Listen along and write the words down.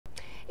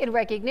In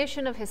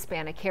recognition of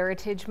Hispanic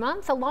Heritage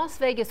Month, a Las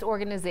Vegas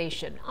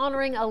organization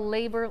honoring a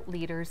labor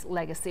leader's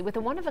legacy with a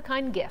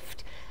one-of-a-kind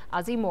gift.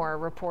 Ozzy Moore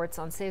reports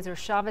on Cesar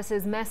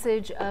Chavez's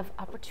message of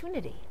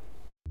opportunity.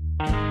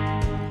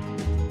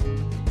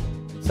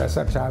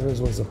 Cesar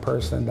Chavez was a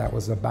person that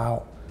was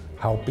about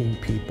helping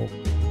people,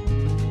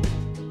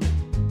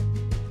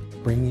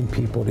 bringing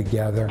people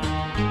together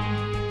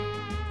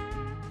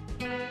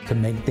to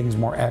make things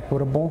more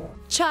equitable.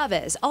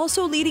 Chavez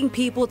also leading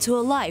people to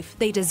a life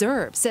they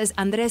deserve, says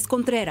Andres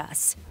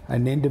Contreras.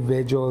 An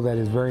individual that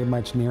is very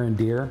much near and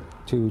dear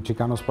to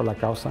Chicanos Por La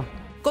Causa.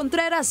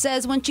 Contreras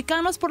says when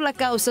Chicanos Por La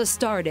Causa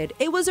started,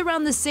 it was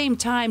around the same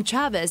time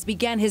Chavez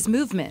began his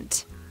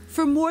movement.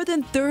 For more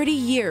than 30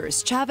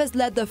 years, Chavez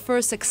led the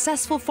first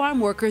successful farm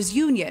workers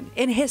union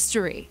in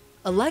history,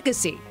 a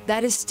legacy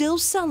that is still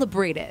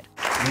celebrated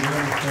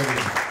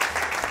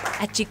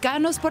at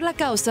Chicanos Por La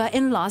Causa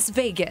in Las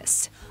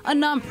Vegas, a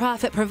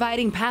nonprofit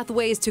providing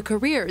pathways to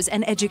careers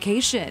and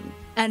education.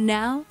 And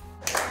now,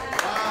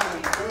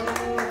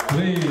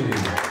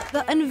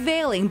 the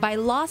unveiling by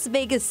Las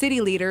Vegas city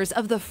leaders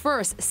of the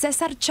first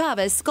Cesar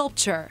Chavez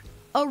sculpture.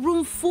 A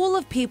room full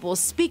of people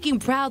speaking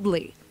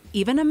proudly,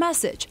 even a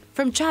message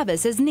from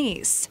Chavez's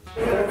niece.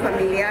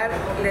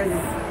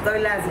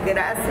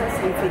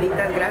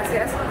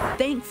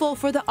 Thankful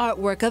for the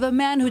artwork of a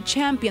man who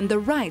championed the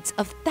rights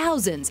of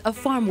thousands of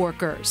farm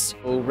workers.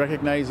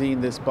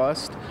 Recognizing this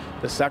bust,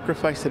 the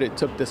sacrifice that it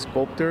took the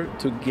sculptor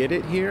to get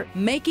it here.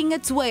 Making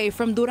its way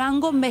from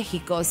Durango,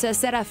 Mexico, says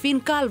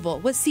Serafin Calvo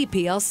with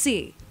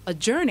CPLC. A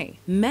journey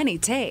many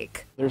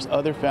take. There's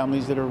other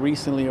families that are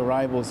recently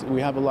arrivals. We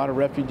have a lot of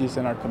refugees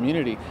in our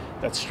community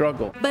that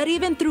struggle. But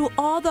even through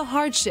all the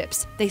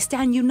hardships, they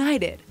stand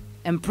united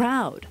and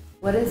proud.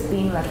 What does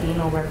being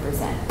Latino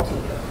represent to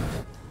you?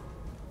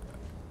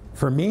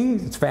 For me,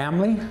 it's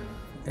family,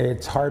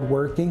 it's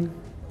hardworking,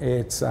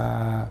 it's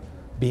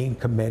being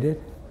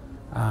committed,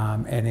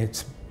 and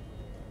it's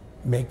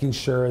making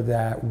sure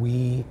that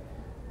we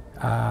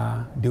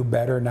do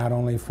better not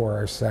only for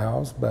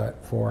ourselves,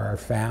 but for our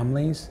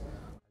families.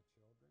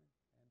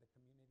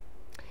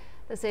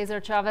 The Cesar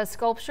Chavez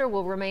sculpture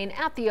will remain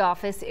at the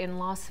office in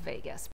Las Vegas.